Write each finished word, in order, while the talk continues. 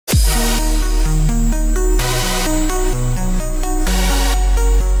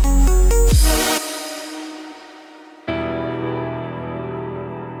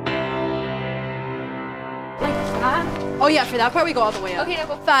yeah, for that part we go all the way up. Okay, now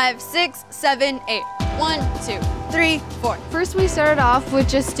go. 5, 6, 7, 8. 1, 2, 3, 4. First we started off with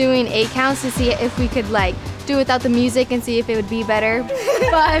just doing 8 counts to see if we could like do without the music and see if it would be better.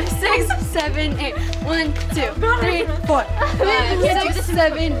 5, 6, 7, 8. 1, 2, 3, 4. 5, 6,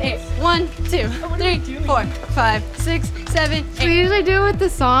 7, 8. 1, 2, 3, 4. 5, 6, 7, 8. We usually do it with the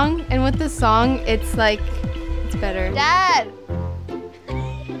song, and with the song it's like, it's better. Dad!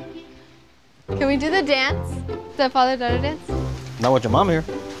 Can we do the dance? The father-daughter dance? Not with your mom here.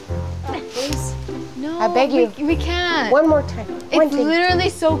 Please. No, I beg you. We can't. One more time. It's literally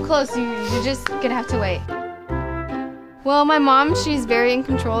so close. You're just gonna have to wait. Well, my mom, she's very in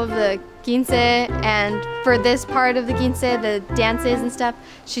control of the quince, and for this part of the quince, the dances and stuff,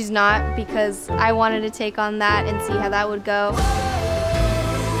 she's not, because I wanted to take on that and see how that would go.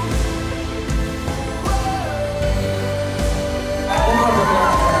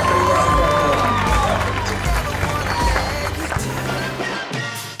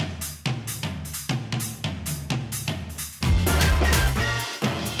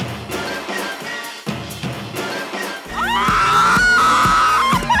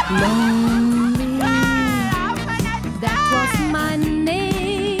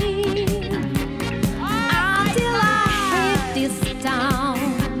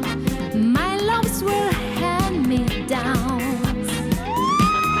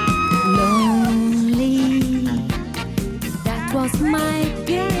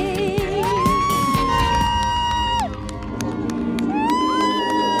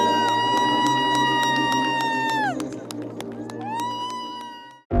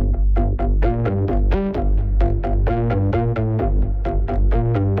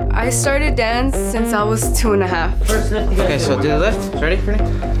 I started dance since I was 2.5. First lift. Okay, so do the lift. Ready? Ready?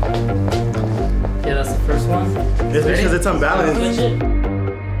 Yeah, that's the first one. It's because it's unbalanced.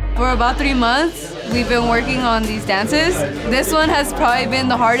 For about 3 months, we've been working on these dances. This one has probably been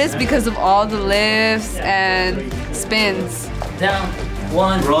the hardest because of all the lifts and spins. Down.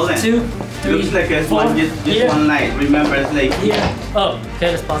 1, Rolling. 2, 3, Looks like it's 4. just one line. Remember, it's like Yeah. Oh,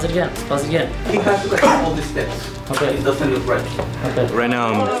 okay, let's pause it again. Pause it again. he has to like all the steps. Okay. It doesn't look right. Okay. Right now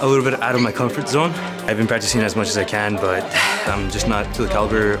I'm a little bit out of my comfort zone. I've been practicing as much as I can, but I'm just not to the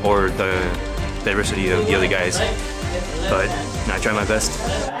caliber or the diversity of the other guys. But I try my best.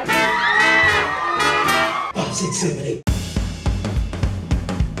 5, 6, 7, 8.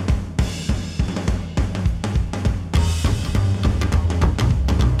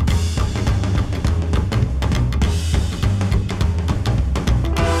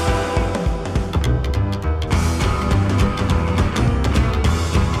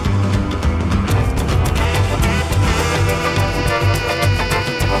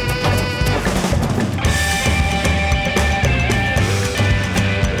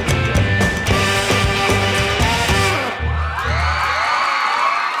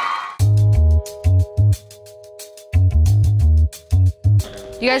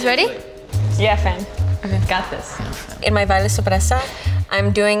 You guys ready? Yeah, fam. Okay. Got this. In my baile sorpresa,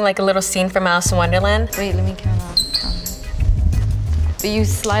 I'm doing like a little scene from Alice in Wonderland. Wait, let me count off. But you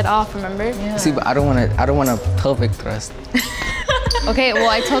slide off, remember? Yeah. See, but I don't want a pelvic thrust. Okay, well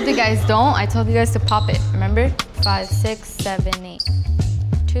I told you guys don't. I told you guys to pop it, remember? 5, 6, 7, 8.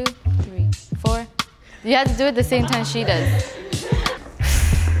 2, 3, 4. You have to do it the same time she does.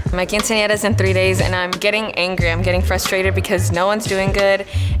 My quinceanera is in 3 days and I'm getting angry. I'm getting frustrated because no one's doing good.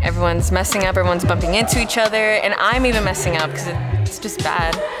 Everyone's messing up, everyone's bumping into each other, and I'm even messing up because it's just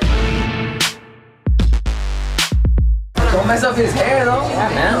bad. Don't mess up his hair though. Yeah,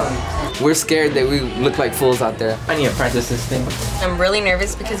 man. We're scared that we look like fools out there. I need to practice this thing. I'm really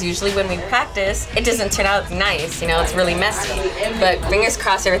nervous because usually when we practice, it doesn't turn out nice, you know, it's really messy. But fingers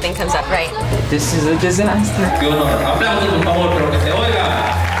crossed everything comes out right. This is a disaster.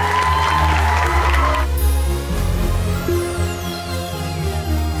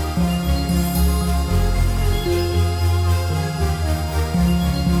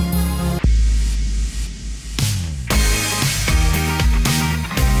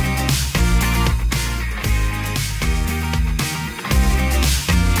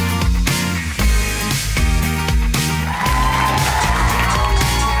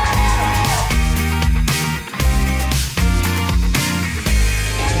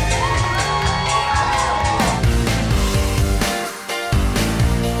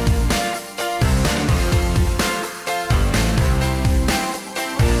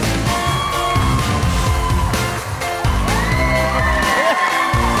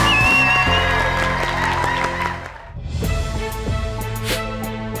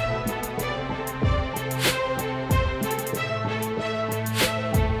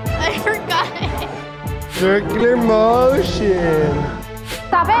 Circular motion.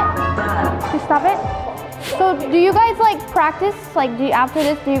 Stop it. Just stop it. So do you guys like practice? Like after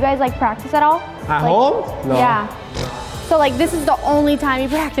this, do you guys like practice at all? At home? No. Yeah. So like this is the only time you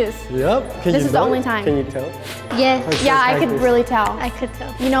practice? Yep. This is the only time. Can you tell? Yeah. Yeah, I could really tell. I could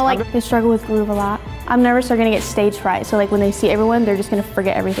tell. You know, like they struggle with groove a lot. I'm nervous they're gonna get stage fright. So like when they see everyone, they're just gonna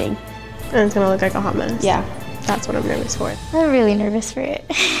forget everything. And it's gonna look like a hot mess. Yeah. That's what I'm nervous for. I'm really nervous for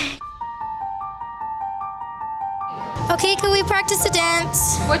it. Okay, can we practice the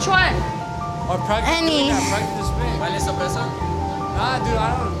dance? Which one? Or practice Any. Practice the spin. Baile sorpresa? Nah, dude,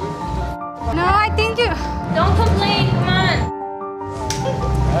 I don't know. No, I think you... Don't complain, come on. Spin.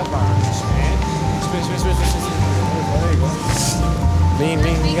 Spin. There you go. Lean.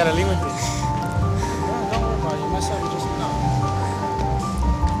 You gotta lean with it. Don't worry about it. You mess up, you just know.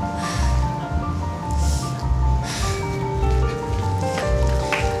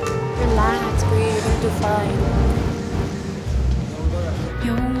 Relax, breathe, you're gonna do fine.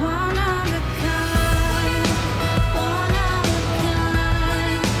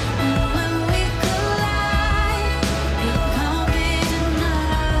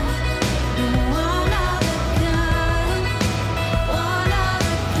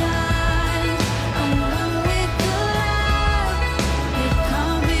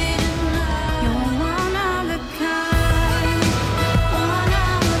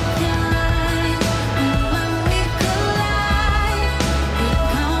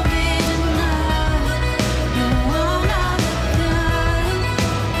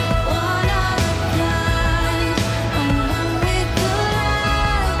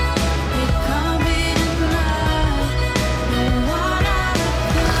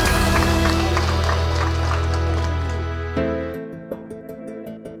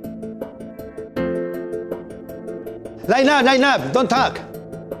 Line up, don't talk.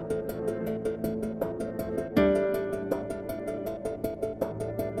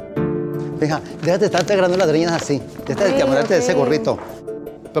 Venga, déjate de estarte agarrando las greñas así. Déjate de amarrarte de ese gorrito.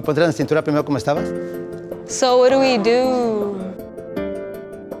 Pero ponte en la cintura primero como estabas. So what do we do?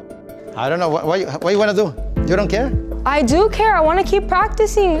 I don't know, what you want to do? You don't care? I do care, I want to keep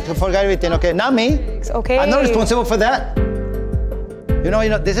practicing. You forgot everything, okay? Not me. Okay. I'm not responsible for that. You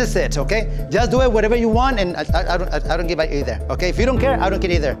know, this is it, okay? Just do it whatever you want, and I don't give a either, okay? If you don't care, I don't care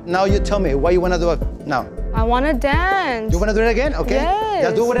either. Now you tell me what you want to do now. I want to dance. You want to do it again? Okay. Yes.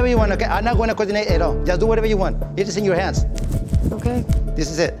 Just do whatever you want, okay? I'm not going to coordinate at all. Just do whatever you want. It is in your hands. Okay. This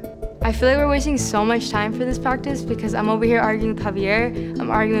is it. I feel like we're wasting so much time for this practice because I'm over here arguing with Javier,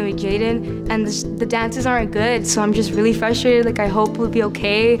 I'm arguing with Jaden, and the dances aren't good, so I'm just really frustrated. Like, I hope we'll be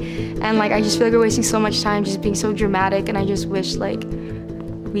okay, and like, I just feel like we're wasting so much time just being so dramatic, and I just wish like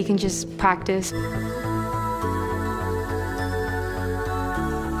we can just practice.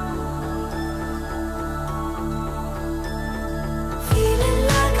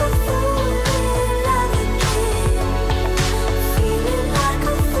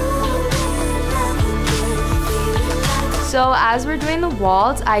 So as we're doing the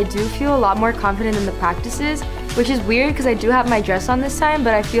waltz, I do feel a lot more confident in the practices, which is weird because I do have my dress on this time,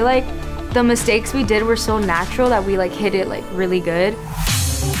 but I feel like the mistakes we did were so natural that we like hit it like really good.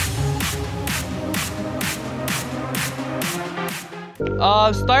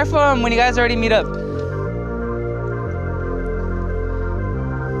 Start from when you guys already meet up.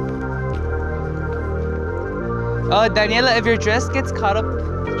 Daniela, if your dress gets caught up,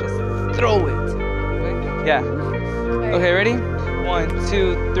 just throw it. Okay? Yeah. Okay, ready? 1,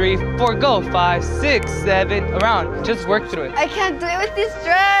 2, 3, 4, go. 5, 6, 7, around. Just work through it. I can't do it with this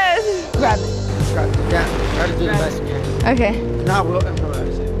dress. Grab it. Grab it. Yeah. Try to do the best you can. Okay. Now we'll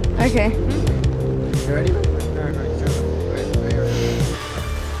improvise it. Okay. You ready?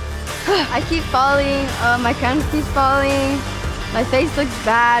 I keep falling. My crown keeps falling. My face looks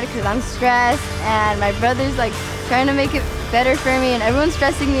bad because I'm stressed, and my brother's like trying to make it better for me, and everyone's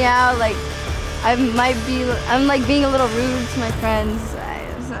stressing me out. Like, I'm like being a little rude to my friends.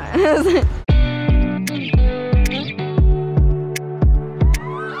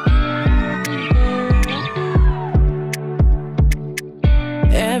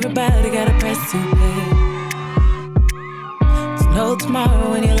 Everybody got a price to pay. There's no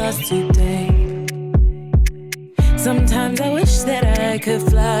tomorrow when you lost today. Sometimes I wish that I could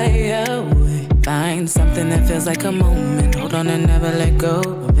fly away. Find something that feels like a moment. Hold on and never let go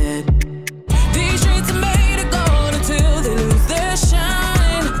of it. These streets are made of gold until they lose their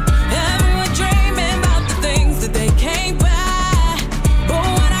shine. Everyone dreaming about the things that they can't buy. But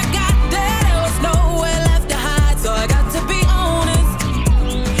when I got there was nowhere left to hide. So I got to be honest.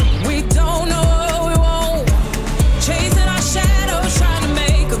 We don't know what we want. Chasing our shadows, trying to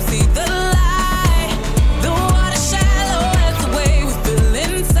make them see the light.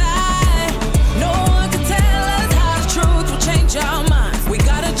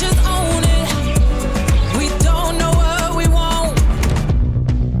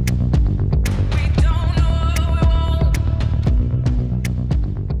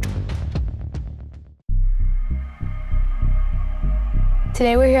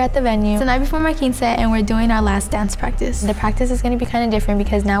 Today we're here at the venue. It's the night before my quince and we're doing our last dance practice. The practice is going to be kind of different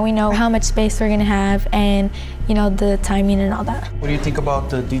because now we know how much space we're going to have and, you know, the timing and all that. What do you think about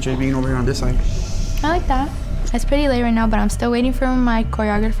the DJ being over here on this side? I like that. It's pretty late right now, but I'm still waiting for my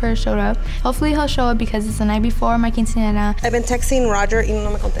choreographer to show up. Hopefully he'll show up because it's the night before my quinceanera. I've been texting Roger y no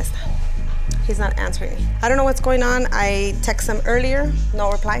me contesta. He's not answering me. I don't know what's going on. I texted him earlier,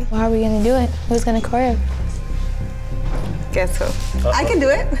 no reply. How are we gonna do it? Who's gonna choreo? Guess who? I can do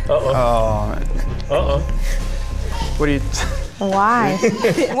it. What do you... Why?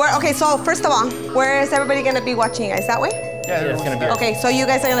 Okay, so first of all, where is everybody gonna be watching you guys? That way? Yeah, it's gonna be. Okay, so you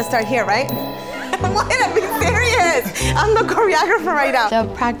guys are gonna start here, right? What? Be serious. I'm the choreographer right now. The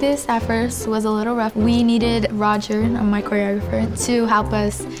practice at first was a little rough. We needed Roger, my choreographer, to help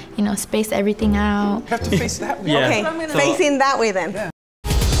us, you know, space everything out. You have to face that way. Okay, facing that way then. Yeah.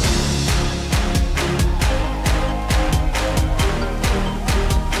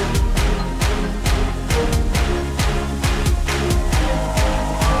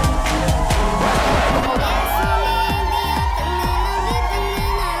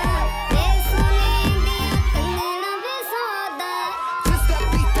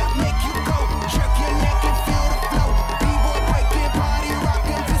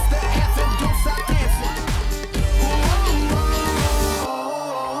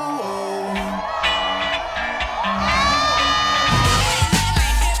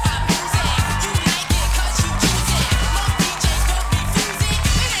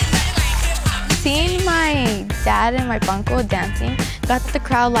 Seeing my dad and my uncle dancing got the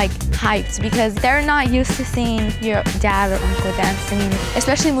crowd like hyped because they're not used to seeing your dad or uncle dancing,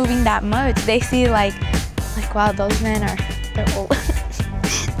 especially moving that much. They see like wow, those men they're old.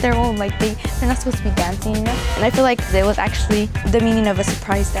 They're old, like they're not supposed to be dancing, you know? And I feel like it was actually the meaning of a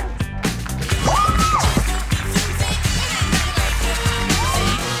surprise dance.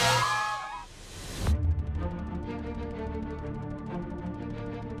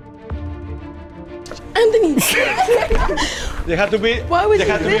 Anthony! They have to be. Why would they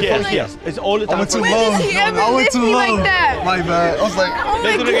you have to be lift here. It's all the time. I went too low. I went too low. Like that? My bad. I was like,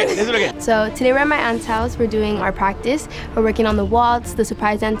 let's do it again. Let's do it again. So today we're at my aunt's house. We're doing our practice. We're working on the waltz, the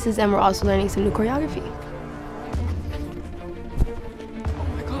surprise dances, and we're also learning some new choreography. Oh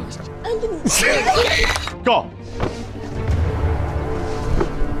my gosh, Anthony! Go.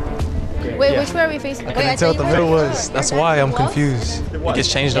 Wait, which way are we facing? I couldn't tell what the middle was. That's why I'm confused. It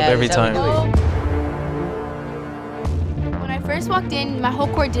gets changed up every time. When I first walked in, my whole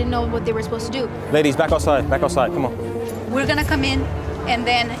court didn't know what they were supposed to do. Ladies, back outside. Back outside. Come on. We're gonna come in, and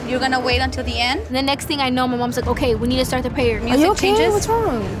then you're gonna wait until the end. And the next thing I know, my mom's like, okay, we need to start the prayer. Music changes. What's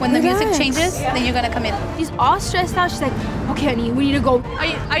wrong? When the music changes, then you're gonna come in. She's all stressed out. She's like, okay, honey, we need to go.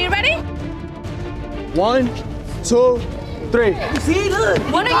 Are you ready? 1, 2, 3. See, look.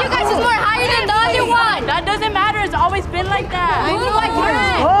 One of you guys is more higher than the other one. That doesn't matter. It's always been like that. I knew I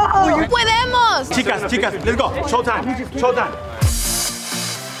can. Oh, podemos. Chicas, let's go. Showtime. Showtime.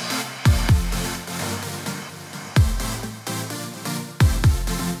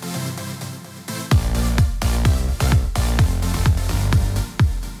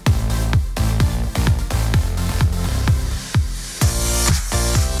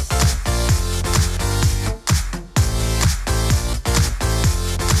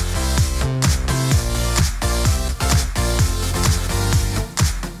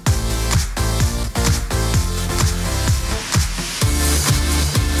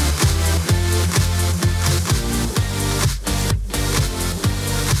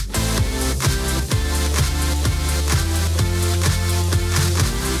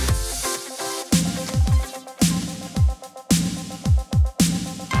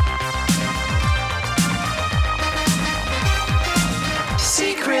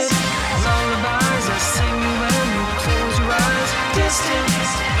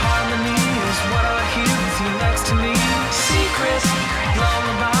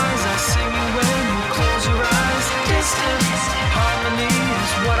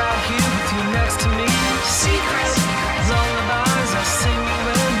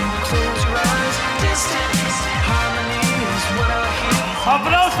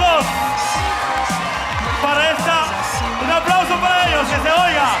 ¡Aplausos!